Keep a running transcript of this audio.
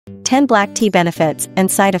10 black tea benefits and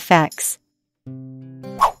side effects.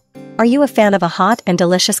 Are you a fan of a hot and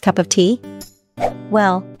delicious cup of tea?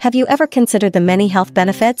 Well, have you ever considered the many health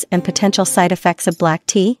benefits and potential side effects of black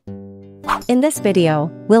tea? In this video,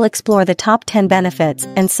 we'll explore the top 10 benefits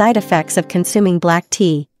and side effects of consuming black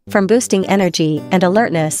tea, from boosting energy and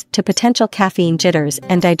alertness to potential caffeine jitters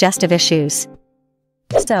and digestive issues.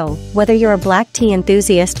 So, whether you're a black tea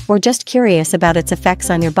enthusiast or just curious about its effects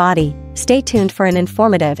on your body, stay tuned for an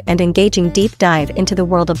informative and engaging deep dive into the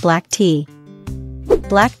world of black tea.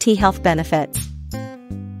 Black tea health benefits.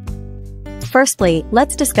 Firstly,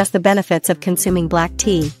 let's discuss the benefits of consuming black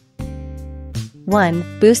tea.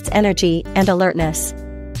 1. Boosts energy and alertness.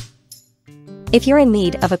 If you're in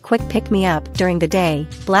need of a quick pick-me-up during the day,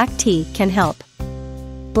 black tea can help.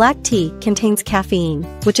 Black tea contains caffeine,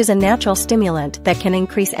 which is a natural stimulant that can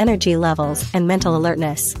increase energy levels and mental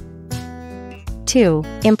alertness. 2.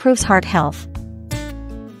 Improves heart health.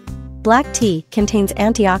 Black tea contains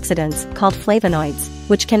antioxidants called flavonoids,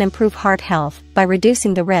 which can improve heart health by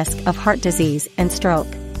reducing the risk of heart disease and stroke.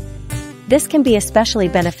 This can be especially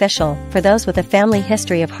beneficial for those with a family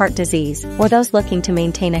history of heart disease or those looking to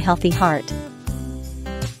maintain a healthy heart.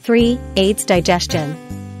 3. Aids digestion.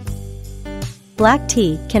 Black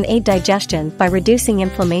tea can aid digestion by reducing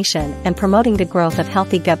inflammation and promoting the growth of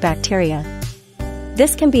healthy gut bacteria.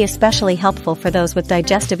 This can be especially helpful for those with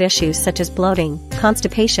digestive issues such as bloating,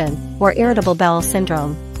 constipation, or irritable bowel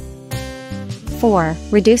syndrome. 4.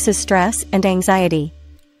 Reduces stress and anxiety.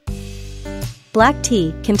 Black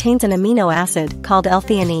tea contains an amino acid called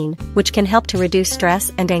L-theanine, which can help to reduce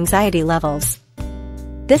stress and anxiety levels.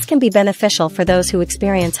 This can be beneficial for those who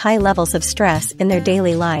experience high levels of stress in their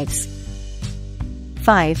daily lives.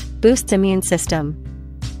 5. Boosts immune system.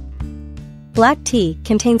 Black tea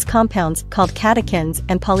contains compounds called catechins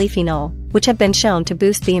and polyphenol, which have been shown to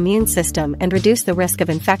boost the immune system and reduce the risk of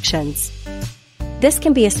infections. This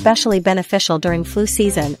can be especially beneficial during flu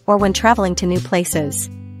season or when traveling to new places.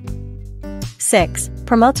 6.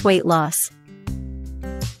 Promotes weight loss.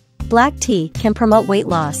 Black tea can promote weight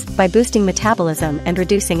loss by boosting metabolism and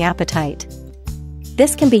reducing appetite.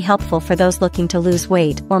 This can be helpful for those looking to lose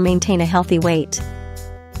weight or maintain a healthy weight.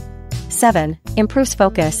 7. Improves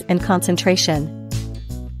focus and concentration.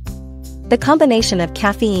 The combination of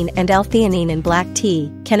caffeine and L-theanine in black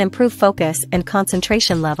tea can improve focus and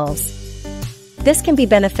concentration levels. This can be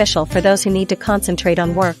beneficial for those who need to concentrate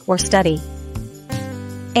on work or study.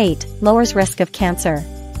 8. Lowers risk of cancer.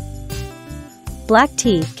 Black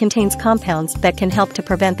tea contains compounds that can help to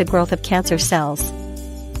prevent the growth of cancer cells.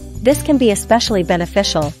 This can be especially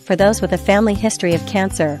beneficial for those with a family history of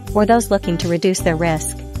cancer or those looking to reduce their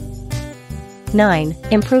risk. 9.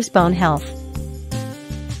 Improves bone health.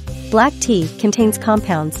 Black tea contains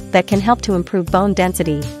compounds that can help to improve bone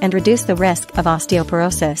density and reduce the risk of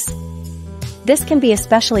osteoporosis. This can be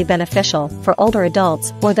especially beneficial for older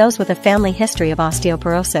adults or those with a family history of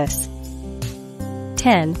osteoporosis.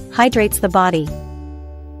 10. Hydrates the body.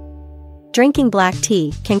 Drinking black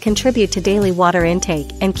tea can contribute to daily water intake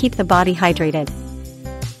and keep the body hydrated.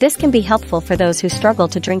 This can be helpful for those who struggle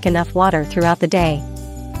to drink enough water throughout the day.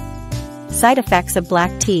 Side effects of black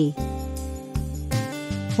tea.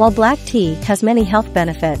 While black tea has many health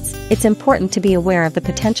benefits, it's important to be aware of the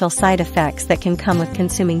potential side effects that can come with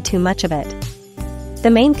consuming too much of it. The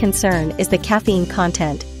main concern is the caffeine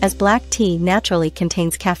content, as black tea naturally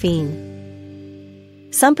contains caffeine.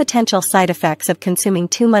 Some potential side effects of consuming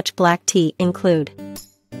too much black tea include: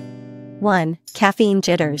 1. Caffeine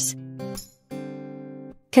jitters.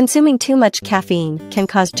 Consuming too much caffeine can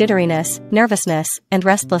cause jitteriness, nervousness, and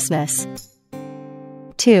restlessness.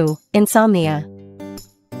 2. Insomnia.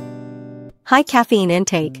 High caffeine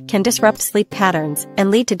intake can disrupt sleep patterns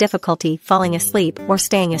and lead to difficulty falling asleep or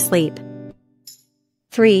staying asleep.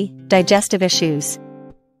 3. Digestive issues.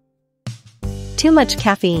 Too much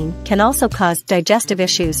caffeine can also cause digestive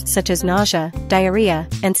issues such as nausea, diarrhea,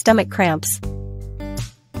 and stomach cramps.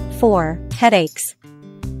 4. Headaches.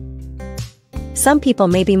 Some people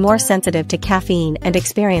may be more sensitive to caffeine and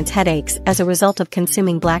experience headaches as a result of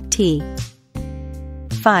consuming black tea.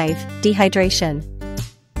 5. Dehydration.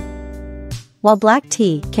 While black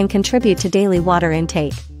tea can contribute to daily water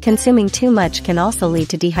intake, consuming too much can also lead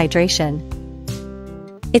to dehydration.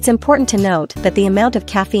 It's important to note that the amount of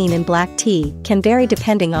caffeine in black tea can vary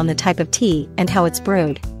depending on the type of tea and how it's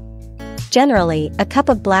brewed. Generally, a cup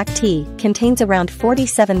of black tea contains around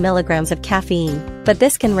 47 milligrams of caffeine, but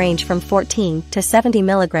this can range from 14 to 70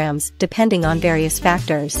 milligrams depending on various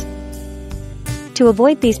factors. To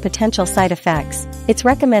avoid these potential side effects, it's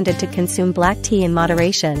recommended to consume black tea in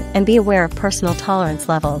moderation and be aware of personal tolerance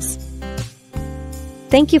levels.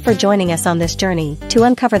 Thank you for joining us on this journey to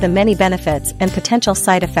uncover the many benefits and potential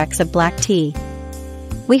side effects of black tea.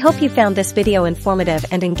 We hope you found this video informative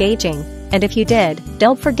and engaging, and if you did,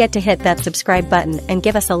 don't forget to hit that subscribe button and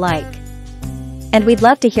give us a like. And we'd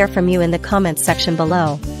love to hear from you in the comments section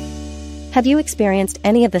below. Have you experienced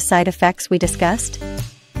any of the side effects we discussed?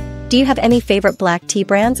 Do you have any favorite black tea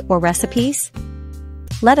brands or recipes?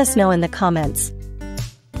 Let us know in the comments.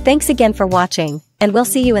 Thanks again for watching, and we'll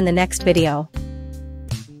see you in the next video.